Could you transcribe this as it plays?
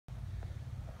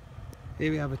Here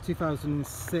we have a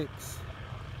 2006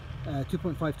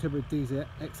 2.5 turbo diesel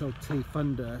XLT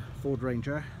Thunder Ford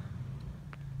Ranger,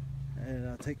 and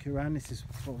I'll take you around. This is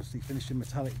obviously finished in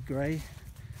metallic grey.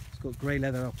 It's got grey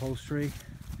leather upholstery,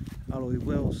 alloy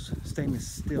wheels, stainless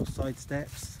steel side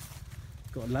steps.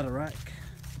 It's got a ladder rack.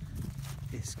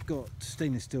 It's got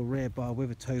stainless steel rear bar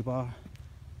with a tow bar.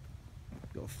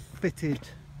 Got a fitted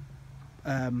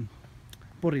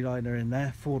body liner in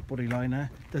there, Ford body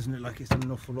liner. Doesn't look like it's done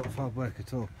an awful lot of hard work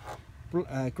at all.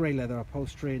 Grey leather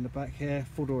upholstery in the back here,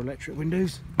 4-door electric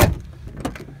windows,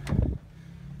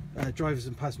 drivers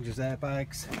and passengers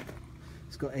airbags.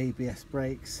 It's got ABS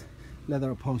brakes, leather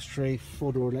upholstery,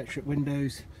 4-door electric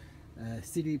windows,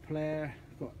 CD player,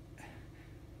 got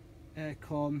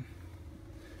aircon.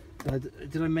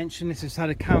 Did I mention this has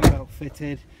had a Cambelt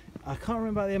fitted? I can't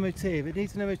remember about the MOT. If it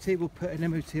needs an MOT, we'll put an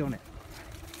MOT on it.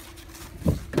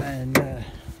 And yeah,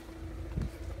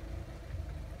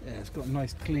 it's got a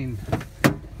nice clean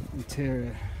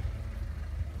interior.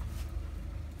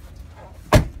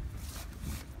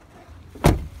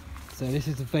 So this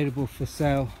is available for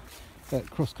sale at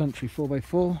Cross Country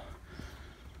 4x4.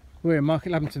 We're in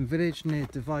Market Lavington Village near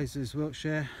Devisers,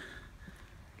 Wiltshire,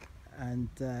 and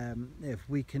if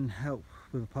we can help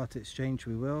with a part exchange,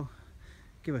 we will.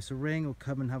 Give us a ring or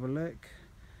come and have a look,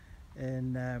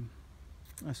 and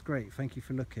that's great. Thank you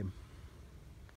for looking.